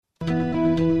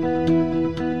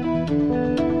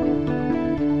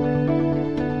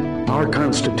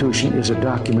Constitution is a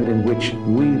document in which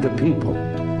we, the people,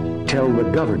 tell the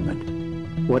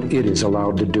government what it is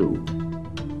allowed to do.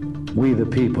 We, the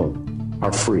people,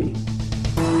 are free.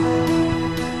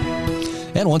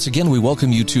 And once again, we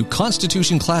welcome you to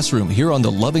Constitution Classroom here on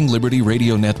the Loving Liberty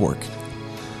Radio Network.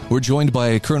 We're joined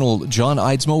by Colonel John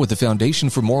Eidsmoe with the Foundation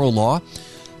for Moral Law.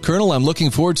 Colonel, I'm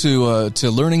looking forward to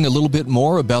learning a little bit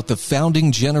more about the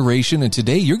founding generation, and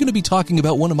today you're going to be talking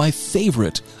about one of my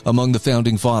favorite among the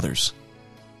founding fathers.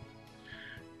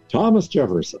 Thomas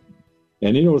Jefferson.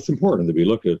 And it's important that we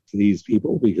look at these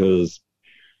people because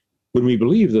when we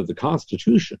believe that the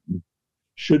Constitution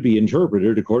should be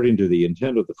interpreted according to the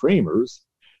intent of the framers,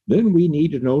 then we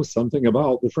need to know something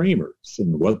about the framers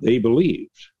and what they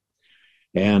believed.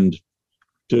 And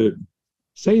to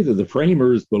say that the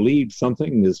framers believed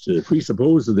something is to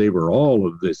presuppose that they were all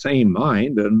of the same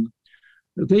mind, and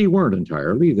they weren't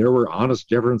entirely. There were honest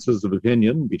differences of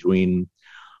opinion between,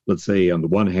 let's say, on the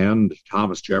one hand,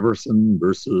 Thomas Jefferson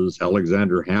versus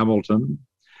Alexander Hamilton,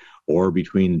 or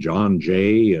between John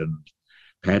Jay and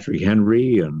Patrick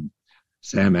Henry and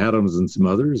Sam Adams and some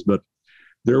others. But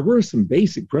there were some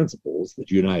basic principles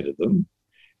that united them,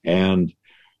 and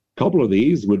a couple of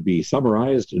these would be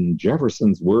summarized in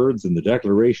Jefferson's words in the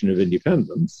Declaration of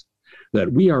Independence,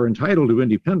 that we are entitled to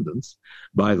independence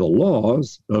by the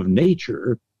laws of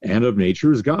nature and of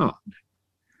nature's God.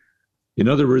 In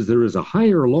other words, there is a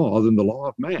higher law than the law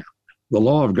of man, the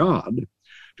law of God,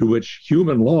 to which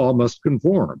human law must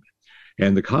conform.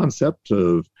 And the concept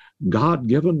of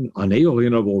God-given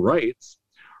unalienable rights,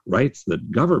 rights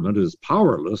that government is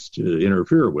powerless to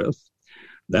interfere with,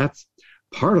 that's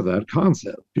part of that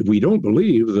concept. If we don't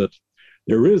believe that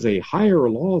there is a higher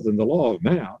law than the law of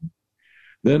man,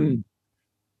 then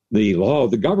the law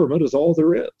of the government is all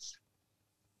there is.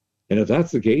 And if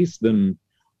that's the case, then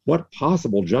what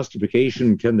possible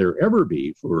justification can there ever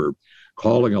be for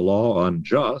calling a law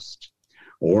unjust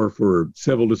or for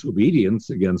civil disobedience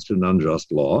against an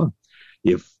unjust law?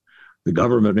 If the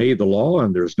government made the law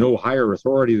and there's no higher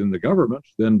authority than the government,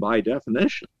 then by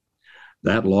definition,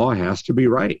 that law has to be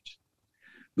right.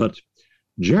 But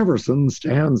Jefferson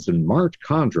stands in marked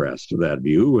contrast to that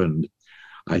view, and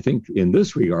I think in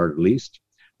this regard at least,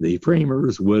 the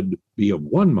framers would be of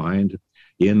one mind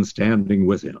in standing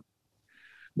with him.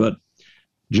 But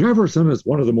Jefferson is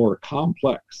one of the more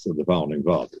complex of the founding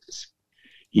fathers.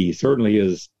 He certainly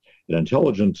is an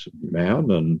intelligent man,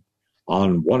 and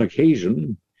on one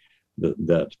occasion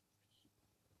that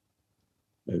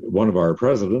one of our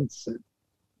presidents,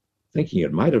 thinking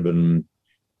it might have been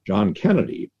John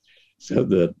Kennedy, said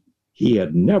that he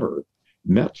had never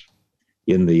met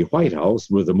in the White House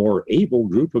with a more able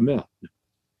group of men,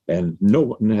 and no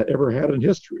one had ever had in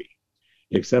history,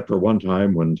 except for one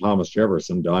time when Thomas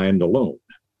Jefferson dined alone.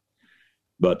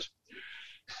 But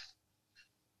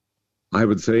I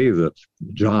would say that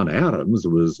John Adams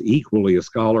was equally a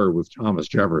scholar with Thomas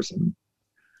Jefferson.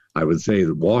 I would say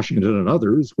that Washington and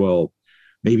others, well,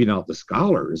 maybe not the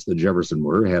scholars that Jefferson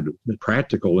were, had the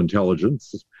practical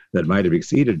intelligence that might have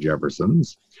exceeded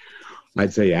Jefferson's.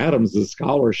 I'd say Adams's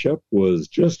scholarship was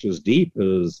just as deep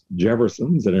as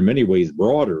Jefferson's, and in many ways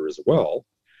broader as well.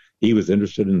 He was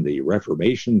interested in the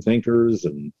Reformation thinkers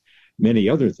and many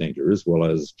other thinkers, while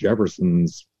as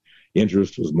Jefferson's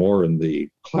interest was more in the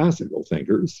classical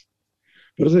thinkers.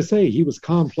 But as I say, he was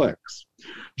complex.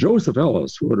 Joseph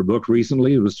Ellis wrote a book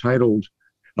recently. It was titled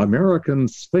American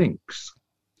Sphinx,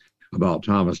 about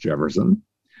Thomas Jefferson,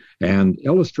 and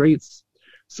illustrates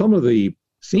some of the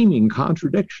seeming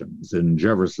contradictions in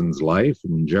Jefferson's life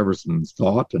and Jefferson's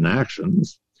thought and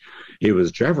actions. It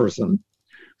was Jefferson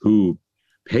who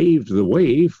paved the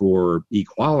way for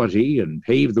equality and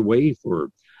paved the way for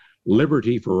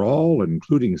liberty for all,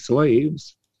 including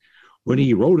slaves, when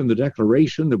he wrote in the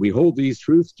Declaration that we hold these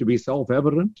truths to be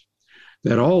self-evident,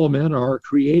 that all men are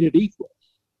created equal.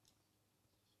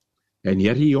 And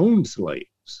yet he owned slaves.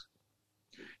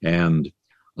 And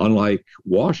unlike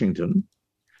Washington,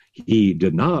 he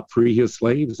did not free his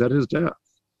slaves at his death.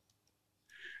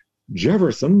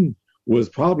 Jefferson was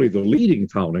probably the leading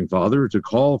founding father to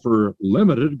call for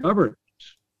limited government.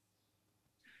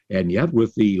 And yet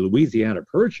with the Louisiana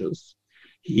Purchase,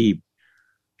 he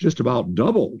just about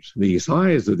doubled the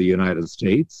size of the United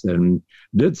States and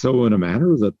did so in a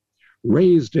manner that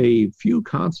raised a few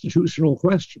constitutional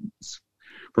questions.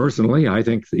 Personally, I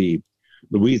think the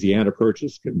Louisiana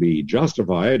Purchase can be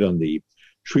justified on the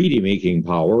treaty-making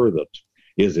power that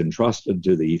is entrusted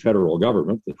to the federal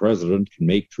government. The president can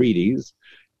make treaties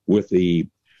with the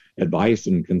advice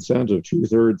and consent of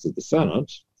 2/3 of the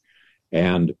Senate.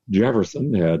 And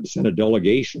Jefferson had sent a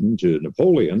delegation to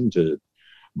Napoleon to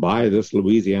buy this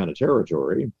Louisiana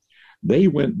territory. they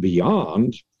went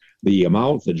beyond the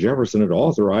amount that Jefferson had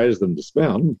authorized them to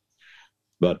spend.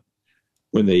 But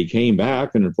when they came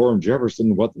back and informed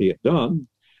Jefferson what they had done,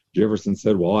 Jefferson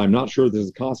said, well, I'm not sure this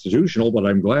is constitutional, but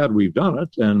I'm glad we've done it,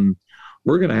 and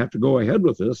we're going to have to go ahead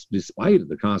with this despite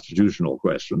the constitutional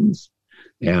questions.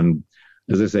 And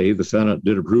as I say, the Senate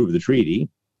did approve the treaty,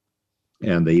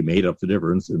 and they made up the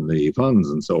difference in the funds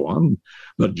and so on.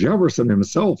 But Jefferson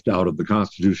himself doubted the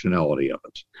constitutionality of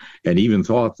it, and even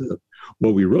thought that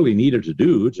what we really needed to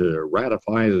do to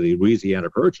ratify the Louisiana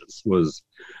Purchase was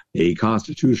a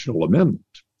constitutional amendment.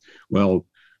 Well,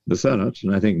 the Senate,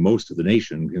 and I think most of the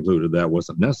nation, concluded that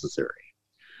wasn't necessary.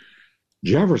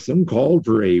 Jefferson called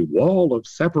for a wall of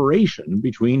separation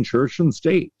between church and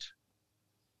state.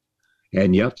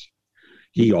 And yet,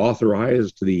 he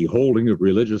authorized the holding of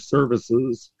religious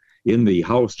services in the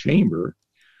House chamber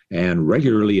and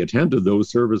regularly attended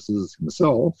those services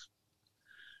himself.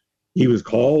 He was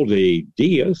called a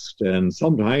deist and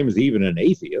sometimes even an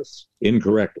atheist,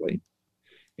 incorrectly.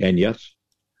 And yet,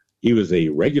 he was a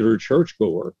regular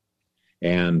churchgoer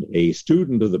and a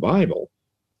student of the Bible.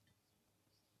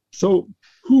 So,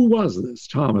 who was this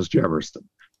Thomas Jefferson?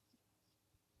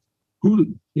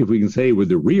 Who, if we can say, would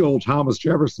the real Thomas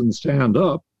Jefferson stand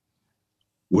up?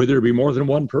 Would there be more than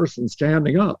one person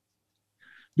standing up?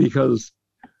 Because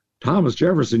Thomas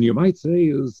Jefferson, you might say,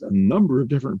 is a number of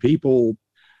different people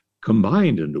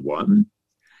combined into one,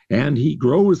 and he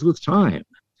grows with time.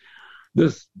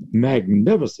 This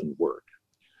magnificent work,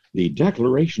 the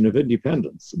Declaration of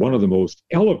Independence, one of the most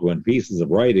eloquent pieces of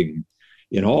writing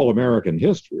in all American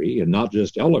history, and not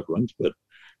just eloquent, but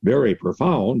very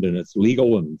profound in its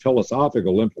legal and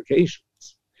philosophical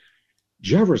implications.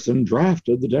 Jefferson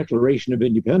drafted the Declaration of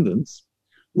Independence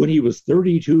when he was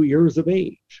 32 years of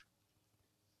age.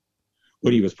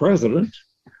 When he was president,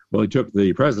 well, he took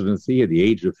the presidency at the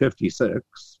age of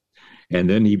 56, and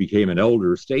then he became an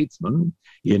elder statesman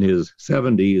in his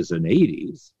 70s and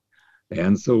 80s.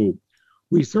 And so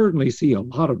we certainly see a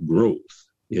lot of growth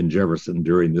in Jefferson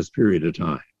during this period of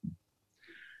time.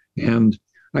 And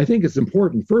I think it's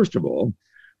important, first of all,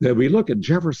 that we look at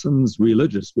Jefferson's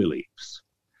religious beliefs,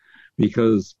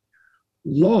 because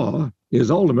law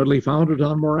is ultimately founded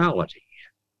on morality,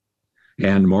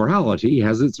 and morality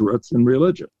has its roots in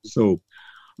religion. So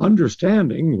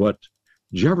understanding what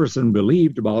Jefferson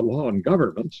believed about law and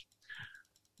government,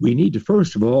 we need to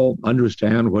first of all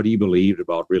understand what he believed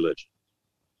about religion.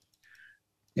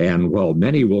 And while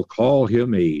many will call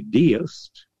him a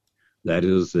deist, that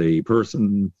is, a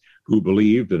person who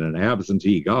believed in an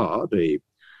absentee God, a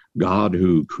God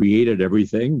who created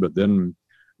everything but then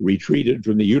retreated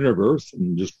from the universe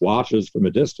and just watches from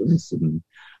a distance and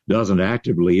doesn't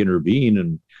actively intervene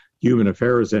in human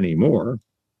affairs anymore,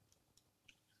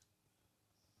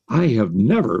 I have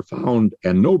never found,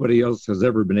 and nobody else has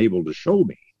ever been able to show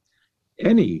me,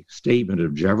 any statement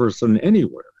of Jefferson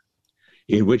anywhere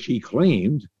in which he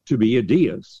claimed to be a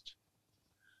deist,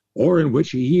 or in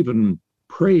which he even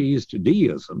praised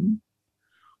deism,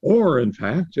 or in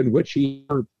fact in which he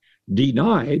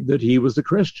denied that he was a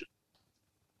Christian.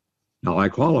 Now, I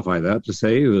qualify that to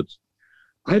say that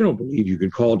I don't believe you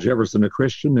could call Jefferson a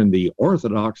Christian in the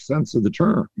orthodox sense of the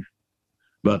term,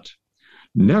 but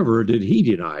never did he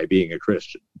deny being a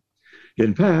Christian.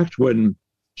 In fact, when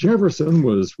Jefferson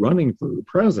was running for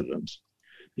president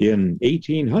in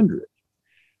 1800,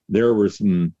 there were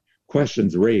some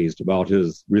questions raised about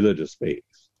his religious faith.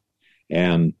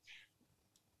 And,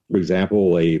 for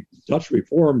example, a Dutch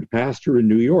Reformed pastor in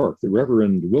New York, the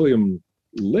Reverend William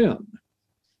Lynn,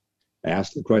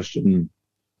 asked the question,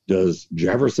 does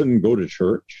Jefferson go to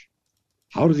church?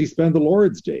 How does he spend the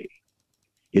Lord's Day?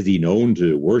 Is he known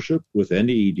to worship with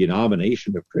any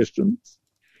denomination of Christians?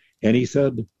 And he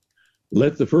said,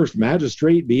 let the first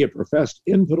magistrate be a professed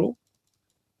infidel,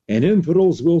 and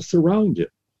infidels will surround him.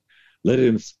 Let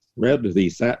him spend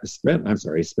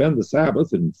the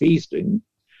Sabbath in feasting,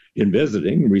 in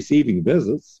visiting, receiving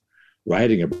visits,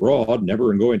 riding abroad,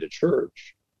 never in going to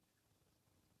church.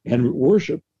 And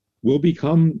worship will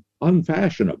become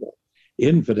unfashionable.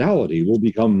 Infidelity will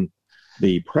become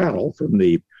the prattle from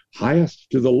the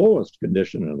highest to the lowest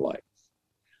condition in life.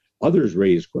 Others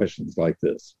raised questions like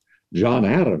this. John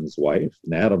Adams' wife,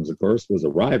 and Adams, of course, was a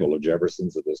rival of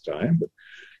Jefferson's at this time, but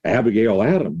Abigail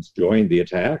Adams joined the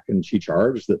attack, and she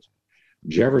charged that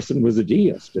Jefferson was a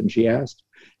deist. And she asked,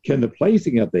 can the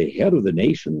placing at the head of the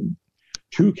nation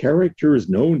two characters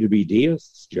known to be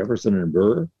deists, Jefferson and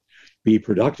Burr, be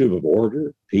productive of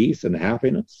order, peace, and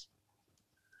happiness?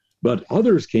 But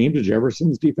others came to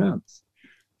Jefferson's defense.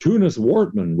 Tunis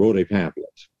Wortman wrote a pamphlet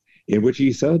in which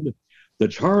he said, the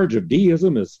charge of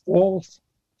deism is false,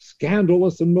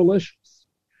 scandalous and malicious.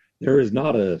 There is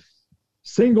not a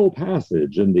single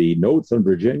passage in the Notes on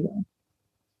Virginia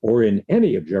or in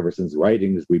any of Jefferson's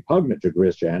writings repugnant to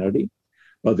Christianity,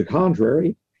 but the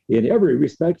contrary, in every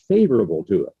respect favorable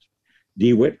to it.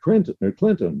 DeWitt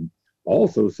Clinton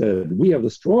also said, "We have the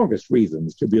strongest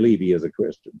reasons to believe he is a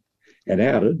Christian," and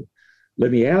added, "Let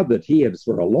me add that he has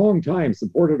for a long time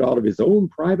supported out of his own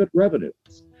private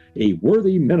revenues a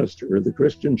worthy minister of the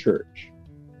Christian church."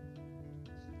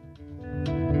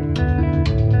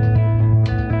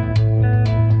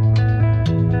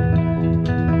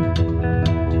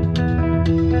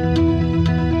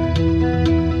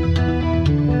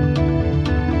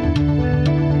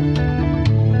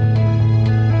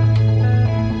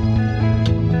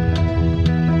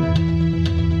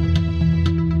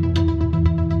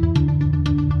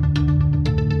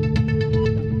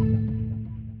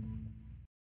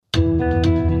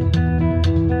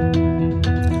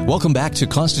 Welcome back to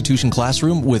Constitution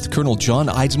Classroom with Colonel John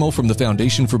Eidsmoe from the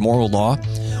Foundation for Moral Law.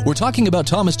 We're talking about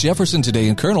Thomas Jefferson today.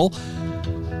 And Colonel,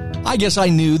 I guess I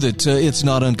knew that it's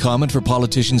not uncommon for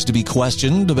politicians to be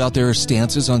questioned about their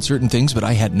stances on certain things, but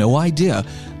I had no idea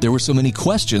there were so many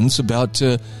questions about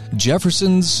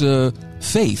Jefferson's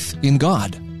faith in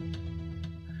God.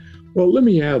 Well, let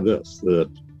me add this, that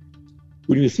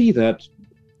when you see that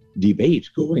debate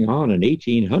going on in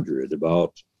 1800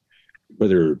 about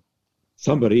whether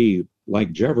somebody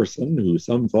like Jefferson, who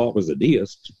some thought was a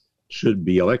deist, should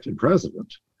be elected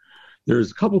president, there's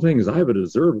a couple things I would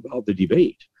observe about the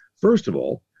debate. First of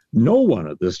all, no one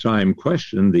at this time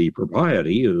questioned the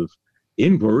propriety of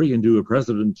inquiry into a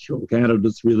presidential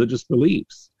candidate's religious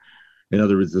beliefs. In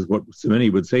other words, is what so many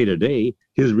would say today,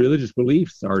 his religious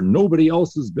beliefs are nobody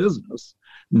else's business.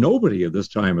 Nobody at this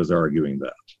time is arguing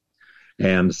that.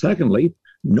 And secondly,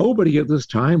 nobody at this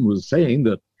time was saying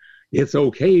that it's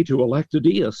okay to elect a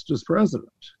deist as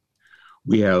president.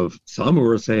 We have some who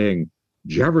are saying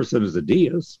Jefferson is a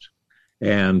deist,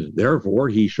 and therefore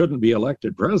he shouldn't be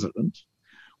elected president.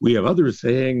 We have others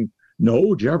saying,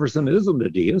 no, Jefferson isn't a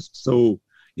deist, so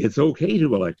it's okay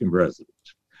to elect him president.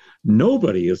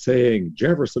 Nobody is saying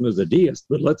Jefferson is a deist,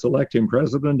 but let's elect him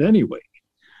president anyway.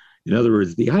 In other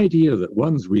words, the idea that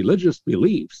one's religious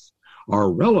beliefs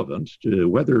are relevant to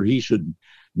whether he should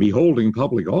be holding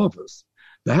public office,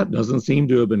 that doesn't seem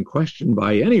to have been questioned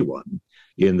by anyone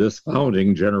in this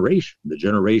founding generation, the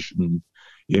generation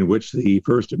in which the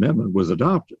First Amendment was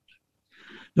adopted.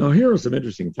 Now, here are some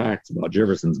interesting facts about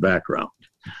Jefferson's background.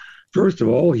 First of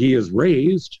all, he is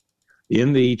raised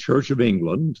in the Church of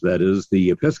England, that is the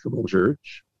Episcopal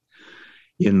Church.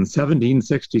 In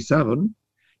 1767,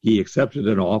 he accepted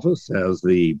an office as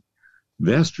the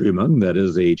vestryman, that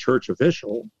is a church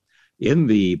official, in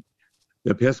the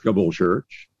Episcopal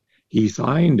Church. He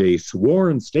signed a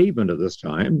sworn statement at this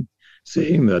time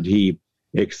saying that he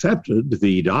accepted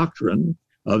the doctrine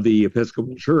of the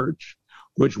Episcopal Church,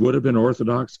 which would have been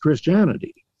Orthodox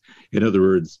Christianity. In other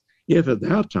words, if at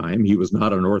that time he was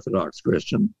not an Orthodox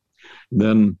Christian,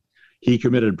 then he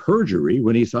committed perjury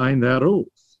when he signed that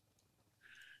oath.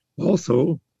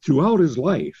 Also, throughout his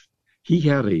life, he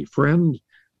had a friend,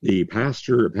 a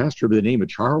pastor by the name of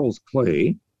Charles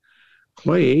Clay.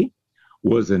 Clay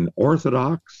was an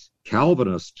Orthodox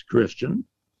Calvinist Christian.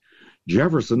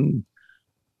 Jefferson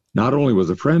not only was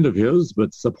a friend of his,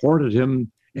 but supported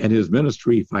him and his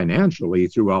ministry financially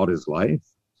throughout his life.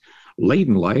 Late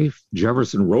in life,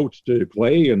 Jefferson wrote to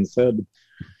Clay and said,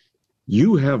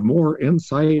 "You have more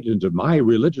insight into my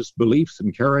religious beliefs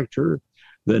and character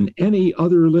than any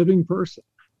other living person."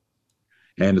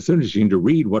 And it's interesting to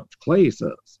read what Clay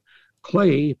says.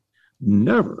 Clay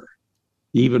never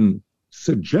even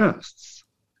suggests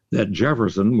that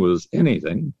Jefferson was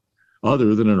anything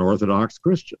other than an Orthodox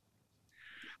Christian.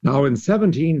 Now, in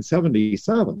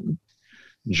 1777,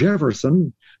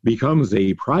 Jefferson becomes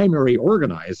a primary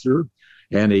organizer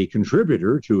and a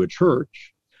contributor to a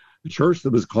church that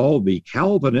was called the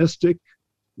Calvinistic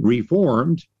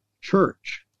Reformed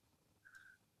Church.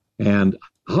 And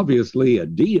obviously, a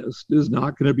deist is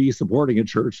not going to be supporting a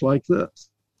church like this.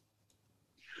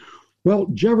 Well,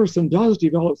 Jefferson does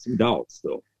develop some doubts,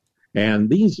 though. And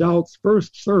these doubts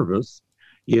first surface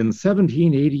in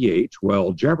 1788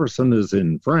 while Jefferson is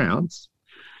in France.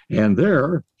 And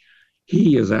there,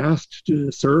 he is asked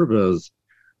to serve as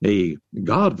a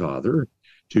godfather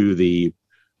to the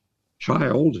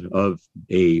child of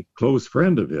a close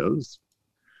friend of his.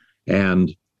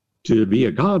 And to be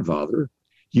a godfather,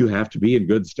 you have to be in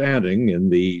good standing in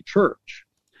the church.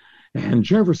 And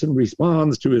Jefferson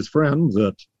responds to his friend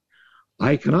that,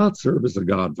 "I cannot serve as a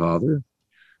godfather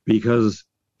because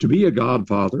to be a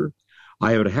godfather,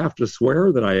 I would have to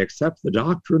swear that I accept the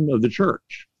doctrine of the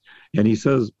church. And he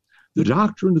says, the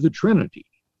doctrine of the Trinity,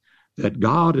 that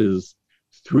God is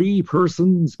three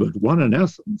persons but one in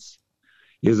essence,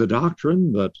 is a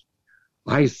doctrine that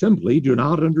I simply do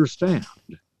not understand.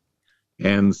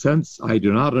 And since I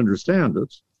do not understand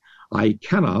it, I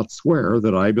cannot swear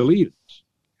that I believe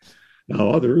it. Now,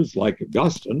 others, like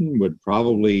Augustine, would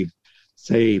probably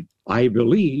say, I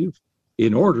believe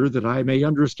in order that I may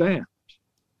understand.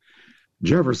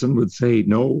 Jefferson would say,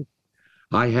 no,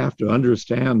 I have to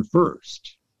understand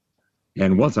first.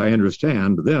 And once I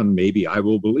understand, then maybe I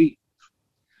will believe.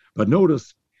 But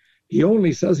notice, he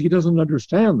only says he doesn't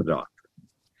understand the doctrine.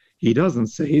 He doesn't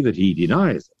say that he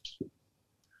denies it.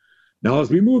 Now, as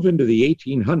we move into the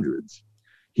 1800s,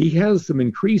 he has some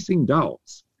increasing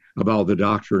doubts about the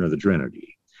doctrine of the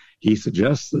Trinity. He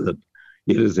suggests that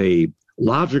it is a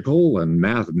logical and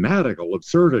mathematical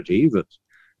absurdity that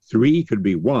three could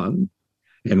be one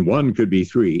and one could be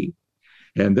three.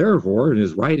 And therefore, in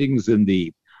his writings in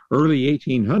the early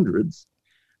 1800s,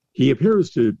 he appears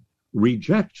to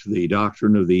reject the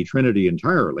doctrine of the Trinity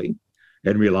entirely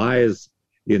and relies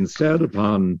instead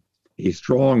upon a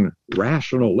strong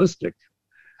rationalistic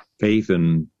faith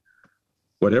in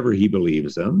whatever he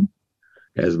believes in.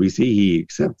 As we see, he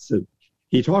accepts it.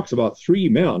 He talks about three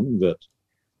men that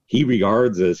he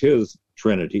regards as his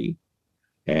Trinity,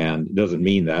 and doesn't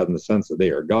mean that in the sense that they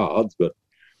are gods, but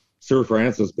Sir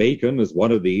Francis Bacon is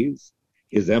one of these,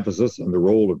 his emphasis on the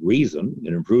role of reason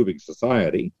in improving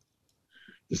society.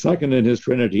 The second in his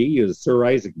Trinity is Sir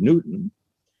Isaac Newton,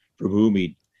 from whom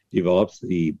he develops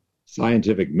the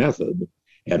scientific method,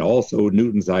 and also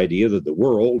Newton's idea that the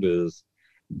world is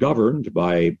governed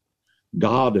by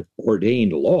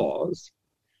God-ordained laws.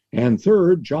 And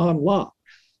third, John Locke.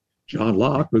 John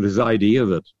Locke, with his idea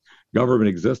that government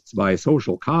exists by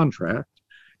social contract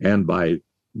and by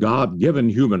God-given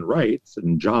human rights.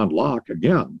 And John Locke,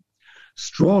 again,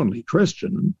 strongly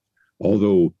Christian,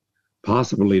 although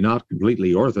possibly not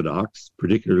completely orthodox,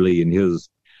 particularly in his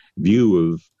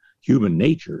view of human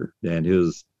nature and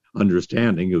his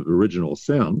understanding of original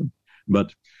sin.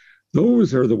 But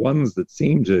those are the ones that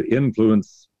seem to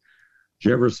influence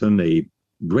Jefferson a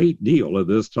great deal at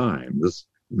this time. This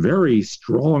very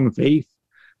strong faith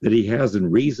that he has in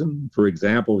reason. For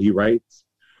example, he writes,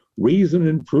 reason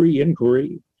and free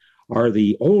inquiry are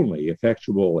the only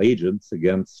effectual agents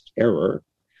against error.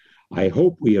 I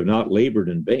hope we have not labored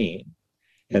in vain,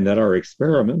 and that our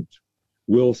experiment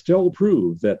will still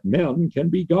prove that men can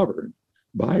be governed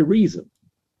by reason.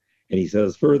 And he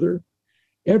says further,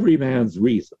 every man's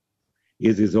reason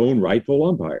is his own rightful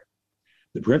umpire.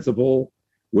 The principle,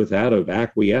 with that of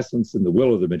acquiescence in the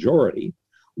will of the majority,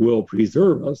 will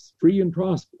preserve us free and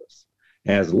prosperous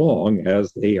as long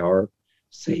as they are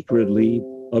sacredly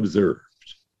observed.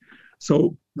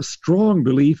 So a strong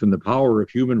belief in the power of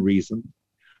human reason,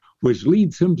 which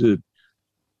leads him to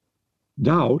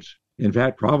doubt, in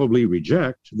fact, probably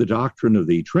reject the doctrine of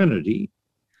the Trinity.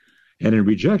 And in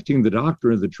rejecting the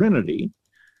doctrine of the Trinity,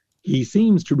 he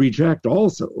seems to reject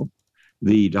also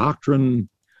the doctrine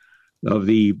of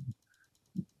the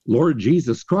Lord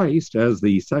Jesus Christ as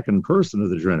the second person of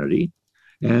the Trinity,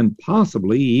 and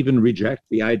possibly even reject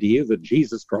the idea that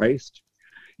Jesus Christ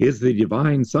is the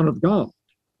divine Son of God.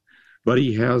 But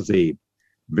he has a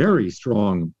very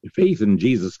strong faith in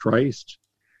Jesus Christ,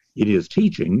 in his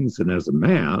teachings, and as a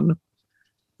man.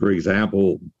 For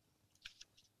example,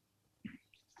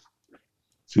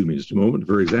 excuse me just a moment.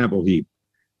 For example,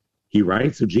 he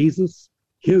writes of Jesus,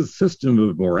 his system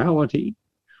of morality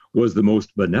was the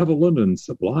most benevolent and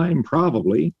sublime,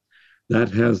 probably, that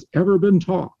has ever been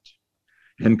taught,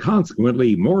 and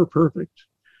consequently more perfect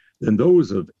than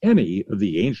those of any of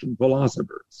the ancient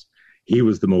philosophers. He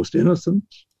was the most innocent,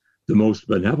 the most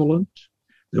benevolent,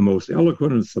 the most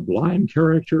eloquent and sublime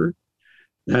character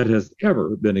that has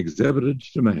ever been exhibited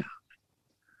to man.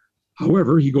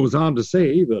 However, he goes on to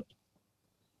say that,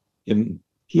 in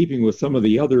keeping with some of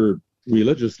the other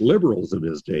religious liberals of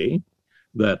his day,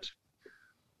 that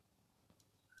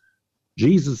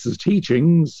Jesus'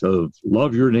 teachings of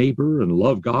love your neighbor and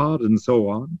love God and so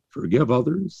on, forgive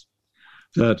others,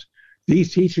 that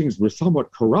these teachings were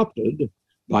somewhat corrupted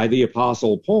by the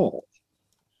Apostle Paul,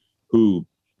 who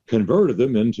converted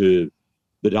them into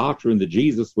the doctrine that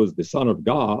Jesus was the Son of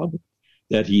God,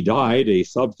 that he died a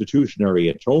substitutionary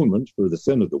atonement for the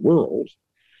sin of the world,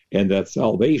 and that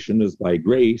salvation is by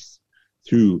grace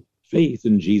through faith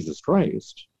in Jesus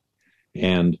Christ.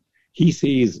 And he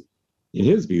sees, in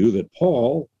his view, that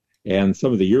Paul and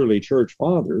some of the early church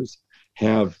fathers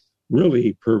have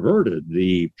really perverted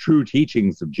the true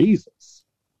teachings of Jesus,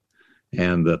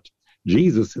 and that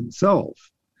Jesus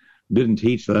himself didn't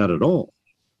teach that at all.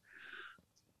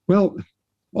 Well,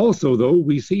 Also, though,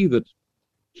 we see that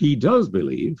he does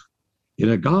believe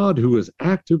in a God who is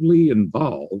actively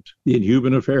involved in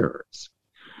human affairs.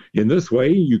 In this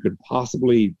way, you could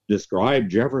possibly describe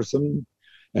Jefferson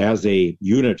as a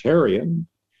Unitarian,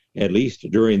 at least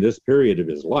during this period of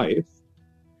his life,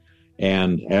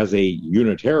 and as a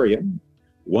Unitarian,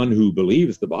 one who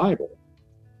believes the Bible,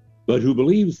 but who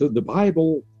believes that the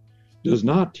Bible does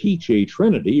not teach a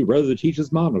Trinity, rather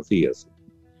teaches monotheism.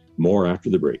 More after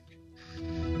the break.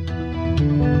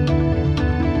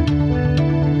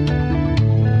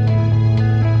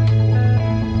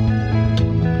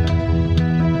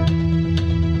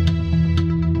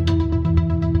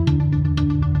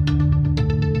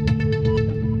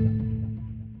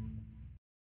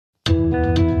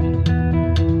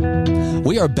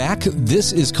 We are back.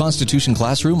 This is Constitution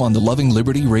Classroom on the Loving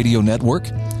Liberty Radio Network.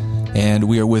 And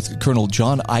we are with Colonel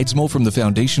John Eidsmoe from the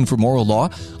Foundation for Moral Law,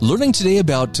 learning today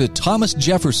about Thomas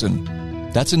Jefferson.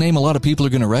 That's a name a lot of people are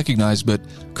going to recognize, but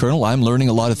Colonel, I'm learning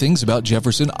a lot of things about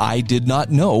Jefferson I did not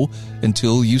know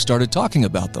until you started talking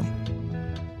about them.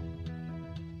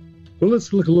 Well,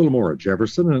 let's look a little more at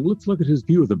Jefferson, and let's look at his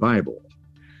view of the Bible.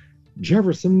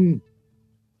 Jefferson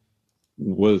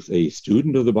was a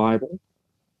student of the Bible,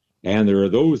 and there are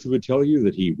those who would tell you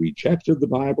that he rejected the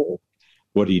Bible.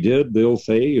 What he did, they'll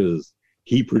say, is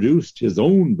he produced his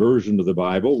own version of the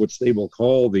Bible, which they will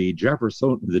call the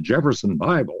Jefferson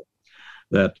Bible,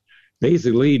 that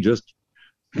basically just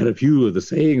had a few of the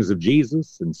sayings of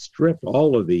Jesus and stripped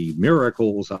all of the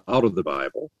miracles out of the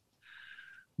Bible.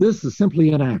 This is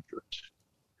simply inaccurate.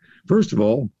 First of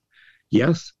all,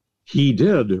 yes, he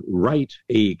did write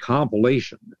a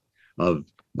compilation of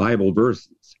Bible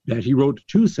verses, that he wrote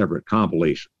two separate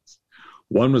compilations.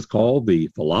 One was called The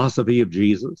Philosophy of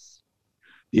Jesus.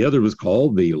 The other was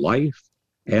called The Life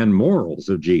and Morals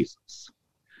of Jesus.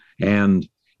 And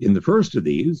in the first of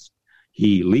these,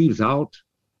 he leaves out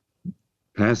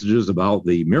passages about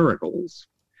the miracles.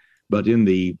 But in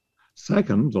the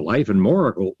second, The Life and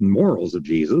Morals of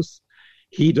Jesus,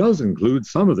 he does include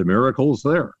some of the miracles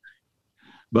there.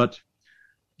 But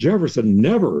Jefferson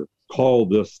never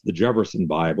called this the Jefferson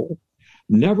Bible,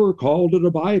 never called it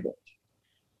a Bible.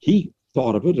 He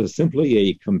thought of it as simply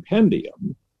a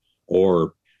compendium,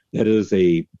 or that is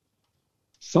a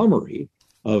summary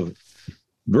of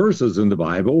verses in the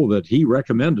Bible that he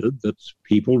recommended that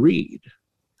people read.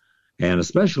 And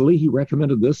especially he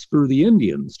recommended this for the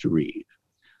Indians to read.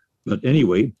 But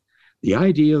anyway, the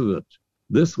idea that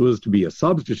this was to be a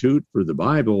substitute for the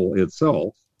Bible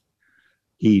itself,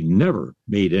 he never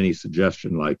made any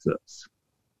suggestion like this.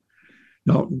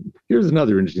 Now, here's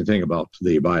another interesting thing about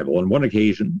the Bible. On one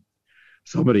occasion,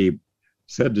 somebody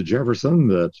said to Jefferson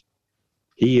that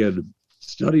he had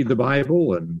studied the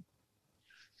Bible and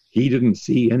he didn't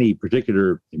see any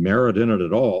particular merit in it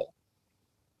at all.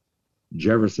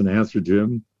 Jefferson answered to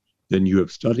him, "Then you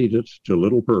have studied it to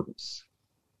little purpose."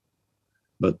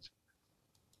 But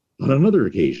on another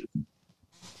occasion,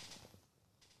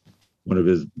 one of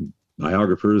his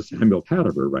biographers, Samuel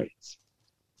Kadiver, writes,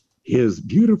 his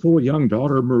beautiful young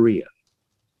daughter, Maria,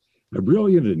 a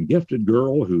brilliant and gifted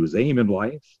girl whose aim in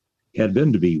life had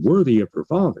been to be worthy of her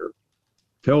father,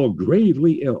 fell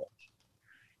gravely ill.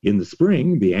 In the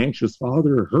spring, the anxious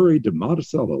father hurried to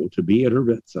Monticello to be at her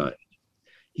bedside.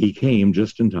 He came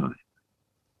just in time.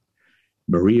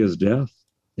 Maria's death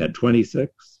at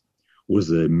 26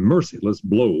 was a merciless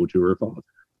blow to her father.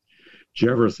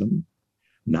 Jefferson,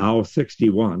 now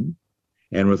 61,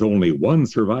 and with only one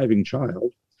surviving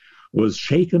child, was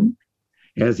shaken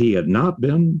as he had not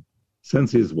been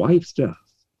since his wife's death.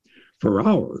 For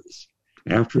hours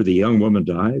after the young woman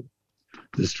died,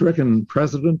 the stricken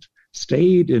president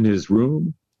stayed in his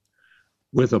room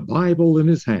with a Bible in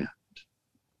his hand.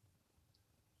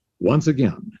 Once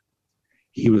again,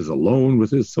 he was alone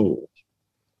with his soul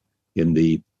in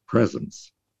the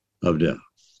presence of death.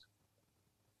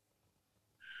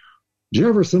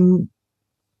 Jefferson,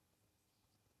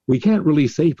 we can't really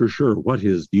say for sure what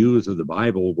his views of the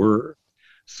Bible were.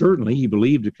 Certainly, he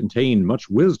believed it contained much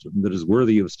wisdom that is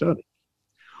worthy of study.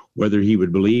 Whether he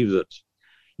would believe that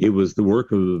it was the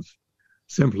work of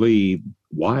simply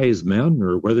wise men,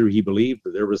 or whether he believed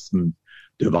that there was some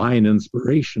divine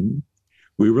inspiration,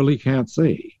 we really can't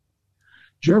say.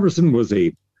 Jefferson was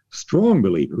a strong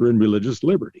believer in religious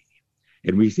liberty.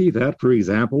 And we see that, for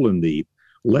example, in the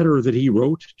letter that he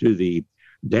wrote to the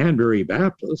Danbury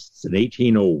Baptists in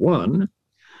 1801.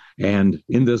 And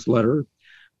in this letter,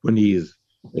 when he's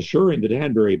assuring the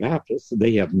Danbury Baptists that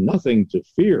they have nothing to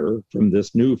fear from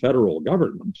this new federal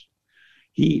government,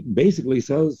 he basically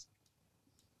says,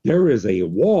 there is a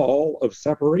wall of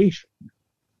separation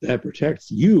that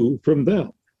protects you from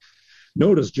them.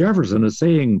 Notice Jefferson is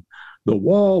saying the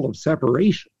wall of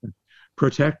separation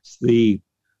protects the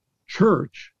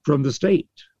church from the state.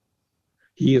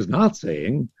 He is not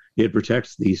saying it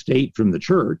protects the state from the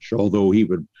church, although he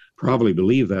would probably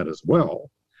believe that as well,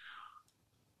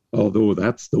 although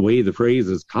that's the way the phrase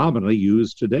is commonly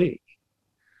used today.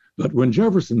 But when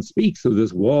Jefferson speaks of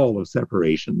this wall of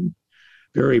separation,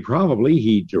 very probably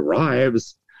he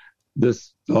derives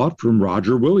this thought from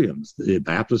Roger Williams, the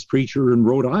Baptist preacher in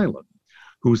Rhode Island,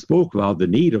 who spoke about the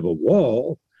need of a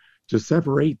wall to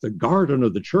separate the garden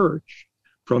of the church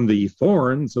from the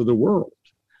thorns of the world,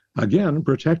 again,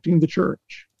 protecting the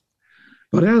church.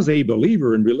 But as a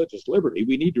believer in religious liberty,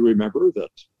 we need to remember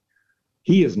that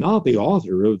he is not the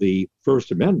author of the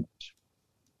First Amendment.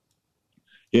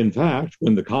 In fact,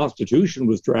 when the Constitution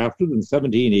was drafted in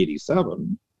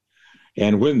 1787,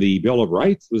 and when the Bill of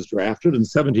Rights was drafted in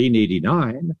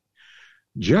 1789,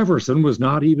 Jefferson was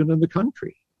not even in the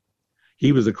country.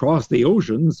 He was across the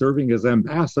ocean serving as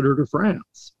ambassador to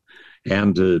France.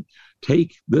 And to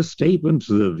take this statement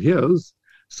of his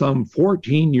some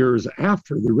 14 years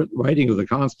after the writing of the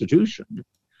Constitution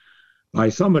by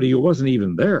somebody who wasn't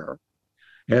even there,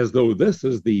 as though this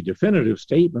is the definitive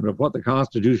statement of what the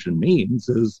Constitution means,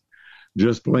 is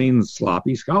just plain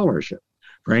sloppy scholarship.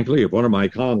 Frankly, if one of my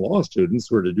con law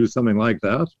students were to do something like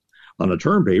that on a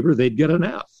term paper, they'd get an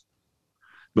F.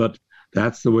 But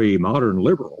that's the way modern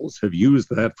liberals have used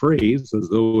that phrase, as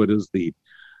though it is the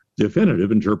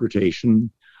definitive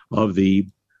interpretation of the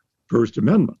First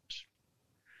Amendment.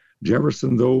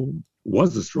 Jefferson, though,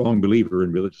 was a strong believer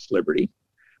in religious liberty,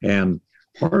 and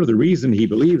part of the reason he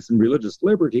believes in religious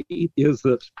liberty is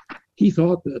that he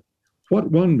thought that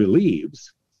what one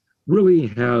believes really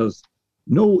has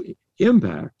no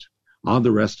impact on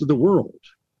the rest of the world.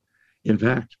 In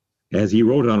fact, as he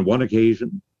wrote on one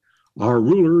occasion, our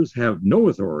rulers have no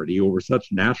authority over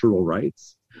such natural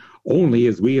rights, only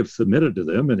as we have submitted to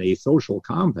them in a social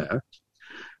compact.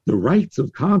 The rights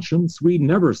of conscience we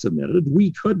never submitted,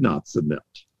 we could not submit.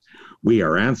 We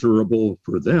are answerable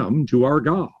for them to our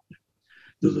God.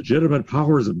 The legitimate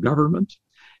powers of government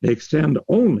extend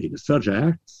only to such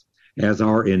acts as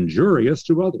are injurious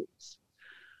to others.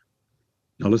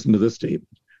 Now listen to this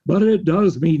statement. But it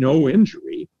does me no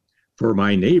injury for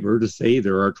my neighbor to say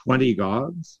there are 20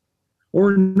 gods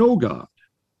or no God.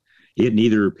 It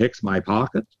neither picks my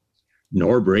pocket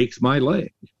nor breaks my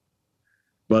leg.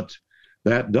 But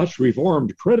that Dutch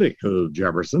Reformed critic of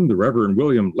Jefferson, the Reverend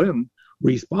William Lynn,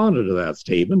 responded to that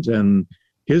statement, and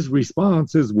his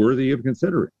response is worthy of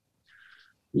considering.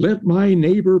 Let my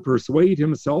neighbor persuade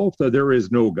himself that there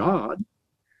is no God,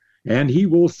 and he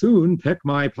will soon pick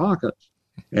my pocket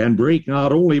and break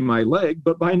not only my leg,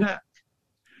 but my neck.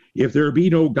 If there be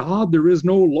no God, there is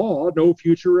no law, no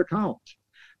future account.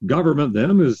 Government,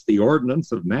 then, is the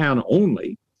ordinance of man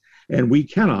only, and we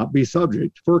cannot be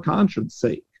subject for conscience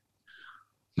sake.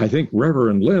 I think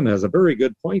Reverend Lynn has a very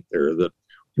good point there, that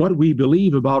what we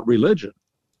believe about religion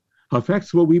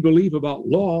affects what we believe about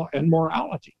law and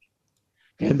morality.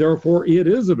 And therefore, it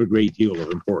is of a great deal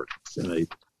of importance and a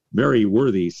very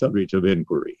worthy subject of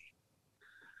inquiry.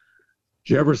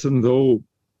 Jefferson, though,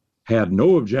 had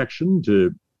no objection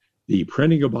to the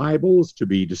printing of Bibles to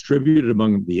be distributed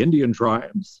among the Indian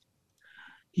tribes.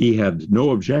 He had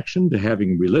no objection to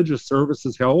having religious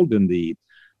services held in the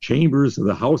chambers of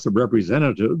the House of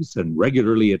Representatives and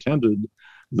regularly attended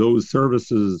those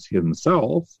services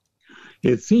himself.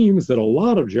 It seems that a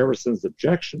lot of Jefferson's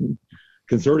objection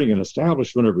concerning an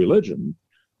establishment of religion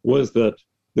was that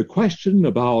the question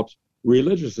about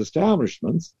religious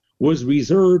establishments was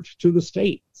reserved to the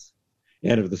states.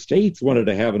 And if the states wanted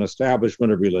to have an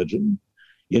establishment of religion,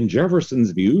 in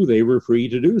Jefferson's view, they were free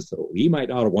to do so. He might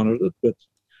not have wanted it, but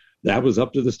that was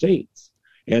up to the states.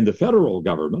 And the federal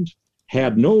government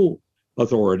had no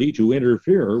authority to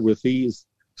interfere with these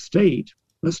state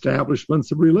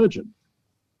establishments of religion.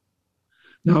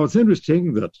 Now, it's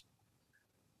interesting that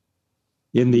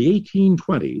in the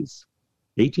 1820s,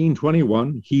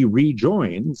 1821, he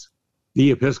rejoins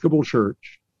the Episcopal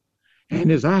Church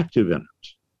and is active in it.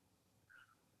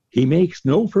 He makes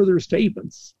no further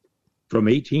statements from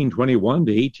 1821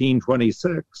 to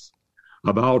 1826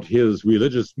 about his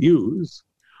religious views,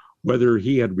 whether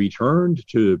he had returned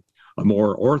to a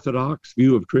more orthodox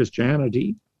view of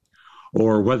Christianity,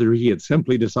 or whether he had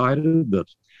simply decided that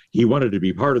he wanted to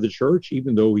be part of the church,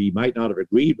 even though he might not have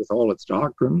agreed with all its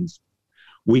doctrines.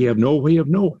 We have no way of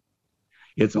knowing.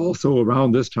 It's also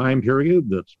around this time period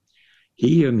that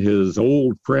he and his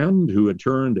old friend, who had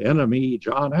turned enemy,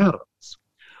 John Adams,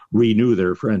 renew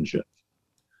their friendship.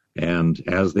 And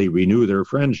as they renew their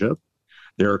friendship,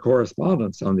 their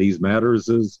correspondence on these matters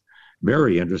is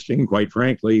very interesting. Quite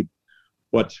frankly,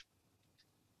 what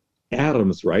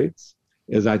Adams writes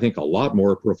is, I think, a lot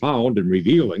more profound and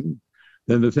revealing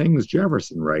than the things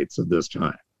Jefferson writes at this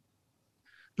time.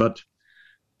 But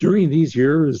during these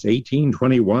years,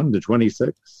 1821 to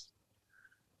 26,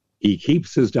 he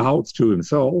keeps his doubts to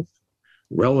himself.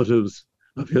 Relatives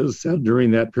of his said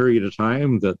during that period of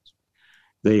time that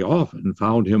they often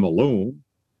found him alone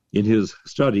in his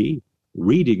study,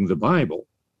 reading the Bible.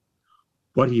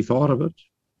 What he thought of it,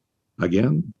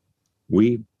 again,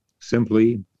 we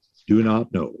simply do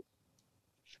not know.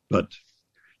 But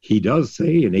he does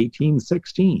say in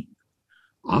 1816,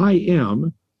 I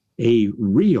am a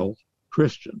real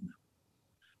Christian.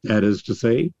 That is to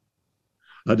say,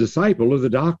 a disciple of the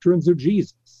doctrines of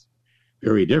Jesus,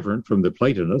 very different from the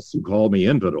Platonists who call me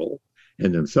infidel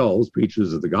and themselves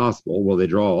preachers of the gospel. Well, they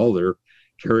draw all their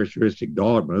characteristic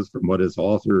dogmas from what his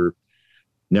author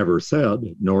never said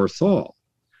nor saw.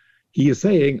 He is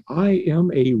saying, I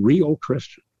am a real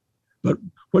Christian. But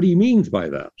what he means by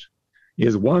that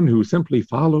is one who simply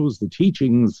follows the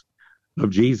teachings of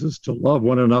Jesus to love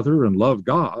one another and love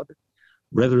God,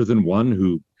 rather than one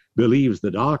who believes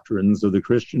the doctrines of the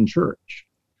Christian church.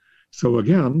 So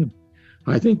again,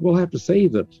 I think we'll have to say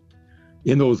that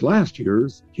in those last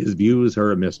years, his views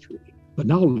are a mystery. But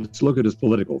now let's look at his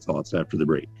political thoughts after the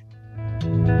break.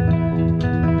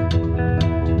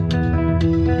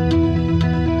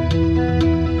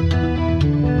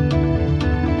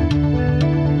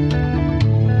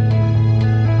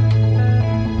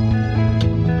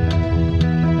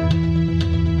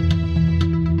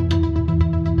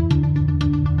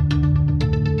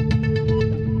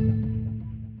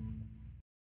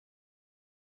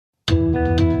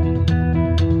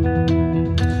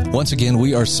 Once again,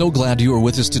 we are so glad you are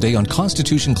with us today on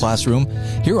Constitution Classroom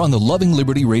here on the Loving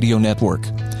Liberty Radio Network.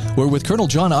 We're with Colonel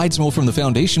John Eidsmoe from the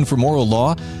Foundation for Moral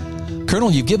Law.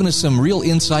 Colonel, you've given us some real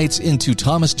insights into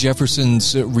Thomas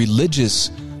Jefferson's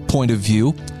religious point of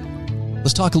view.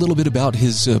 Let's talk a little bit about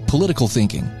his political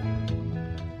thinking.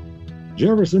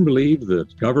 Jefferson believed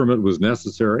that government was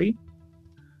necessary,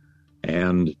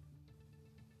 and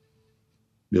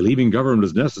believing government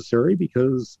is necessary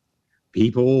because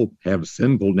people have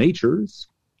sinful natures,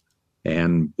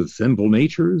 and with sinful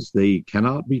natures, they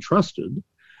cannot be trusted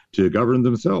to govern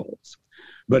themselves.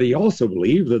 But he also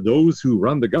believed that those who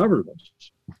run the government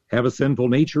have a sinful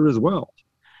nature as well,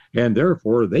 and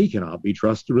therefore they cannot be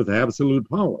trusted with absolute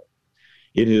power.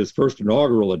 In his first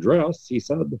inaugural address, he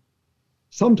said,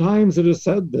 sometimes it is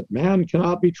said that man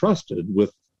cannot be trusted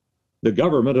with the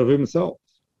government of himself.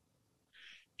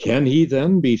 Can he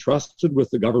then be trusted with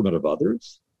the government of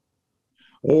others?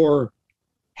 Or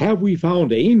have we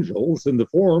found angels in the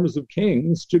forms of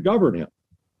kings to govern him?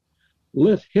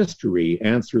 Let history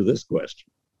answer this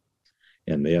question.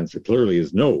 And the answer clearly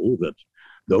is no, that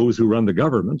those who run the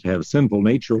government have sinful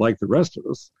nature like the rest of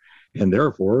us, and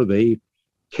therefore they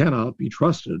cannot be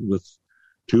trusted with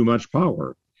too much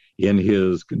power. In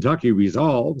his Kentucky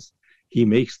Resolves, he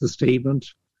makes the statement,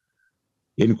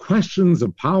 in questions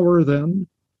of power then,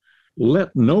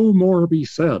 let no more be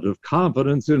said of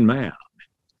confidence in man,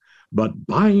 but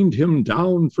bind him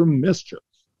down from mischief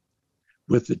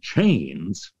with the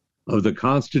chains of the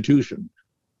Constitution.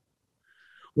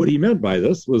 What he meant by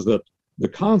this was that the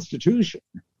Constitution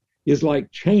is like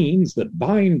chains that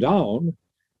bind down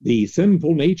the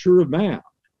sinful nature of man.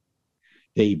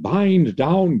 They bind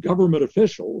down government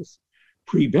officials,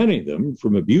 preventing them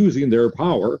from abusing their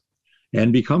power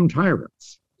and become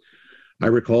tyrants. I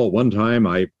recall one time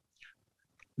I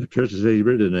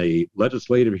participated in a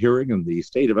legislative hearing in the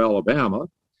state of Alabama,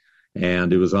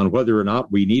 and it was on whether or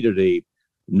not we needed a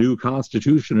new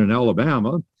constitution in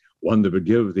Alabama, one that would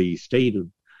give the state of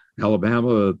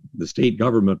Alabama, the state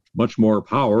government, much more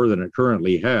power than it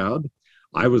currently had.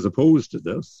 I was opposed to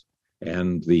this,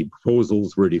 and the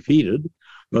proposals were defeated.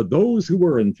 But those who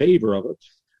were in favor of it,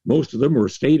 most of them were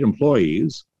state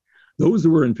employees, those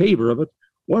who were in favor of it,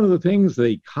 one of the things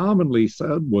they commonly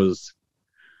said was,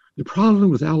 the problem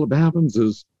with Alabamans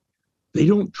is they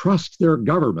don't trust their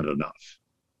government enough.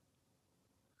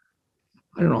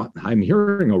 I don't know, I'm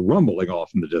hearing a rumbling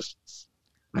off in the distance.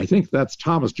 I think that's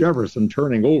Thomas Jefferson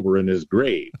turning over in his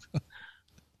grave.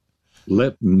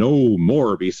 Let no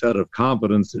more be said of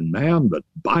confidence in man, but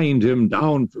bind him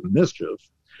down from mischief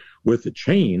with the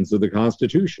chains of the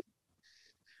Constitution.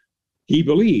 He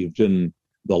believed in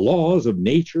the laws of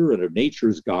nature and of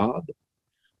nature's God,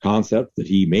 concept that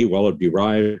he may well have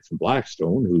derived from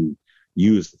Blackstone, who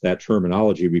used that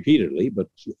terminology repeatedly, but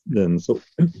then so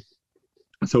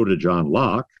did John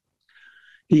Locke.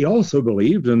 He also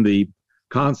believed in the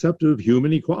concept of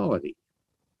human equality.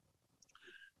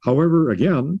 However,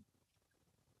 again,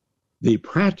 the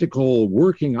practical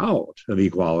working out of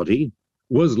equality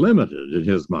was limited in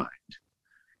his mind.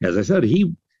 As I said,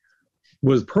 he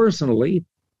was personally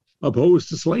opposed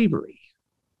to slavery,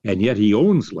 and yet he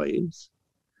owned slaves,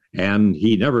 and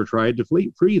he never tried to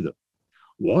free them.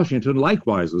 Washington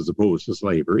likewise was opposed to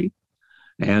slavery,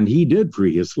 and he did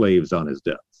free his slaves on his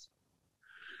death.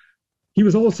 He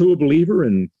was also a believer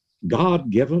in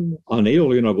God-given,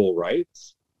 unalienable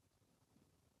rights.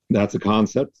 That's a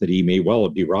concept that he may well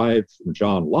have derived from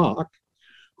John Locke,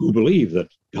 who believed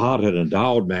that God had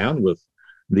endowed man with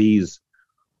these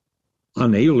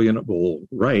unalienable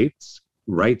rights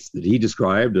that he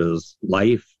described as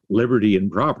life, liberty,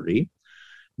 and property.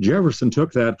 Jefferson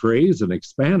took that phrase and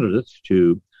expanded it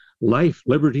to life,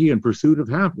 liberty, and pursuit of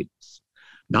happiness.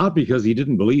 Not because he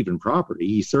didn't believe in property,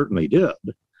 he certainly did,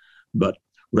 but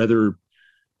rather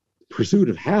pursuit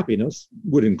of happiness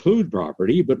would include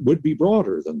property, but would be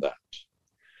broader than that.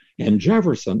 And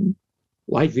Jefferson,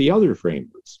 like the other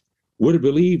framers, would have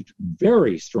believed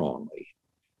very strongly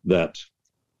that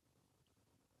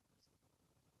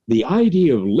the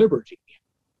idea of liberty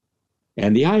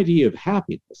and the idea of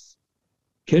happiness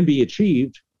can be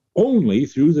achieved only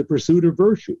through the pursuit of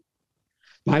virtue.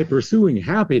 By pursuing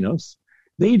happiness,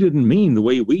 they didn't mean the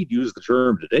way we'd use the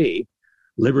term today.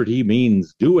 Liberty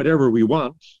means do whatever we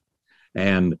want,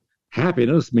 and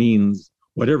happiness means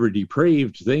whatever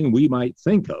depraved thing we might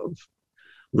think of.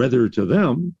 Rather, to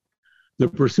them, the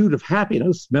pursuit of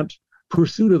happiness meant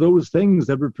pursuit of those things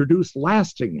that would produce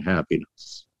lasting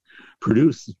happiness,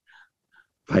 produce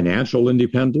financial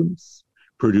independence,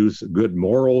 produce good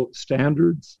moral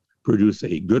standards, produce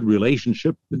a good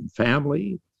relationship in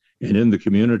family and in the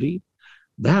community.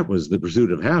 That was the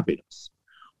pursuit of happiness.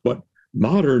 What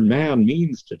modern man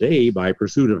means today by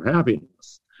pursuit of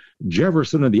happiness,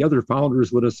 Jefferson and the other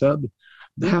founders would have said,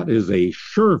 that is a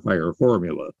surefire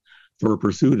formula for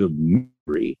pursuit of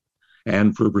misery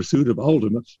and for pursuit of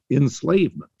ultimate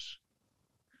enslavement.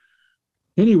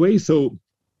 Anyway, so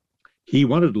he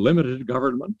wanted limited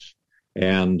government,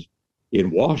 and in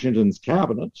Washington's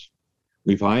cabinet,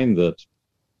 we find that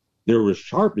there were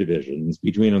sharp divisions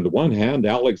between, on the one hand,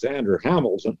 Alexander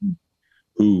Hamilton,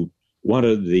 who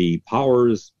wanted the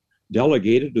powers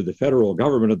delegated to the federal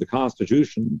government of the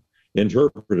Constitution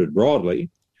interpreted broadly,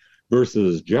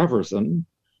 versus Jefferson,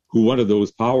 who wanted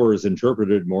those powers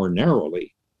interpreted more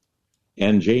narrowly,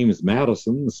 and James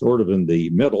Madison, sort of in the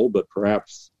middle, but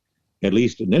perhaps at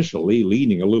least initially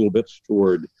leaning a little bit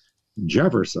toward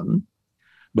Jefferson.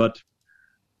 But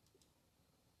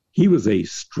he was a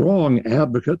strong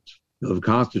advocate of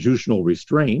constitutional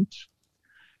restraint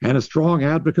and a strong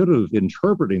advocate of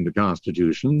interpreting the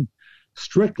Constitution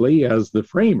strictly as the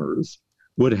framers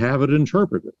would have it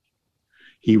interpreted.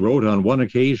 He wrote on one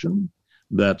occasion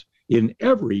that in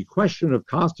every question of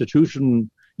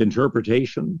Constitution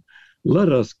interpretation,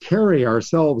 let us carry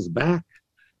ourselves back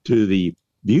to the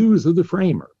views of the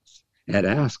framers and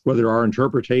ask whether our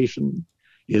interpretation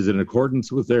is in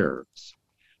accordance with theirs.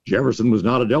 Jefferson was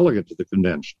not a delegate to the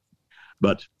convention,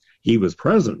 but he was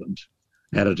president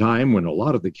at a time when a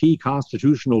lot of the key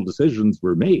constitutional decisions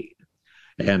were made.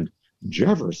 And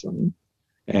Jefferson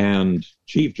and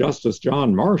Chief Justice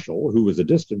John Marshall, who was a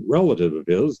distant relative of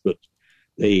his, but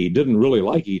they didn't really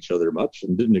like each other much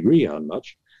and didn't agree on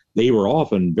much, they were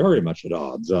often very much at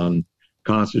odds on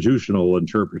constitutional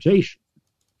interpretation.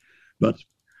 But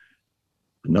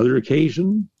another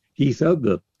occasion, he said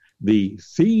that the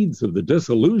seeds of the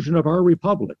dissolution of our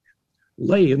republic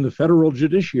lay in the federal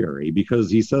judiciary, because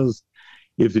he says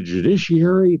if the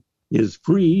judiciary is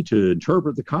free to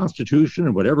interpret the Constitution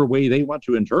in whatever way they want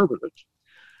to interpret it,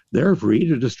 they're free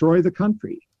to destroy the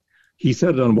country. He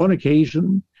said on one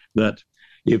occasion that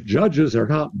if judges are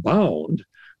not bound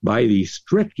by the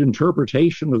strict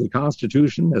interpretation of the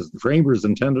Constitution as the framers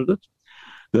intended it,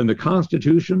 then the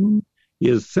Constitution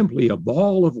is simply a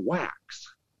ball of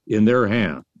wax in their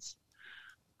hands.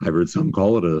 I've heard some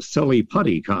call it a silly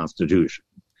putty Constitution,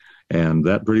 and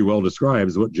that pretty well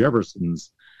describes what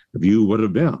Jefferson's view would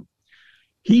have been.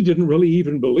 He didn't really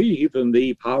even believe in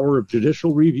the power of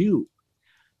judicial review.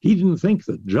 He didn't think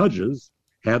that judges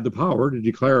had the power to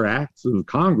declare acts of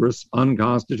Congress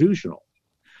unconstitutional.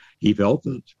 He felt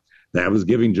that that was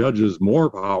giving judges more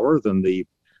power than the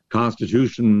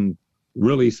Constitution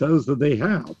really says that they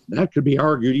have. That could be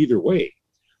argued either way.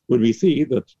 When we see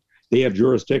that they have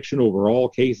jurisdiction over all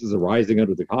cases arising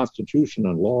under the Constitution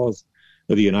and laws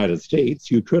of the United States,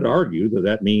 you could argue that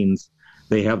that means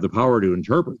they have the power to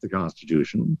interpret the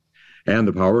Constitution and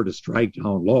the power to strike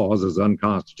down laws as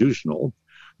unconstitutional.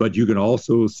 But you can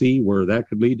also see where that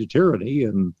could lead to tyranny,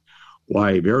 and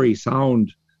why very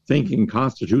sound thinking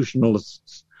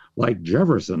constitutionalists like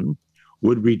Jefferson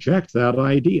would reject that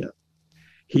idea.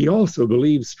 He also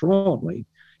believes strongly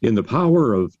in the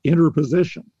power of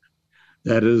interposition,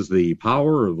 that is, the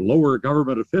power of lower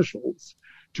government officials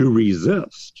to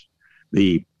resist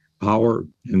the power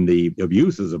and the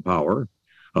abuses of power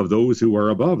of those who are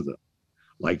above them.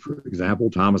 Like, for example,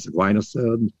 Thomas Aquinas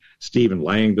said, Stephen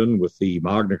Langdon with the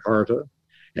Magna Carta,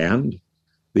 and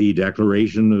the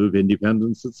Declaration of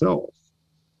Independence itself.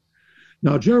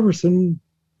 Now, Jefferson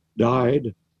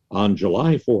died on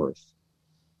July 4th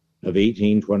of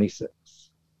 1826,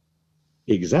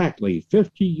 exactly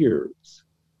 50 years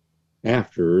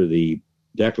after the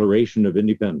Declaration of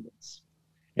Independence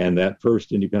and that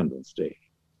first Independence Day.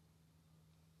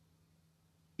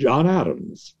 John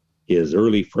Adams, his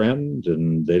early friend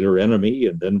and later enemy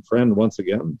and then friend once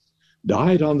again,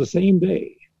 died on the same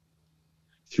day,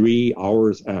 3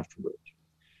 hours afterward.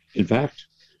 In fact,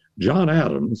 John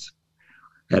Adams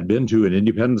had been to an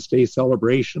Independence Day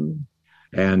celebration,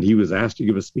 and he was asked to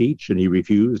give a speech, and he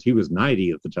refused. He was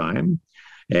 90 at the time,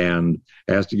 and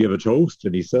asked to give a toast,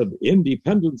 and he said,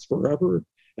 "Independence forever."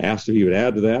 Asked if he would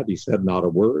add to that. He said not a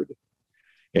word.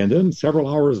 And then several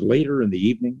hours later in the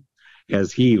evening,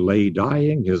 as he lay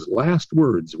dying, his last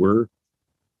words were,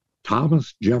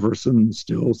 "Thomas Jefferson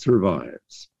still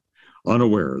survives,"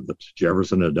 unaware that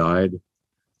Jefferson had died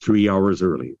 3 hours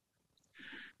earlier.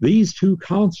 These two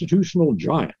constitutional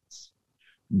giants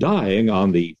dying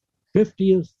on the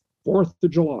 50th, 4th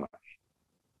of July,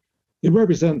 it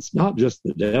represents not just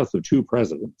the death of two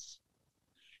presidents,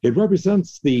 it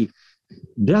represents the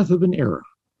death of an era,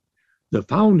 the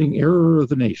founding era of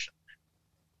the nation.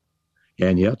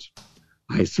 And yet,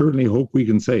 I certainly hope we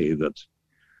can say that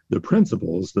the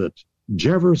principles that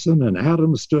Jefferson and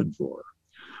Adams stood for,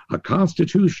 a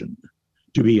constitution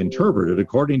to be interpreted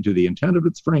according to the intent of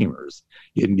its framers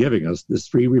in giving us this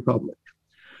free republic,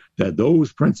 that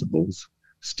those principles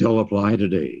still apply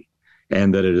today,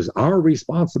 and that it is our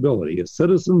responsibility as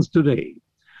citizens today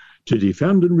to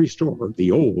defend and restore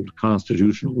the old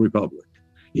constitutional republic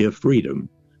if freedom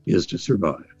is to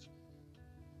survive.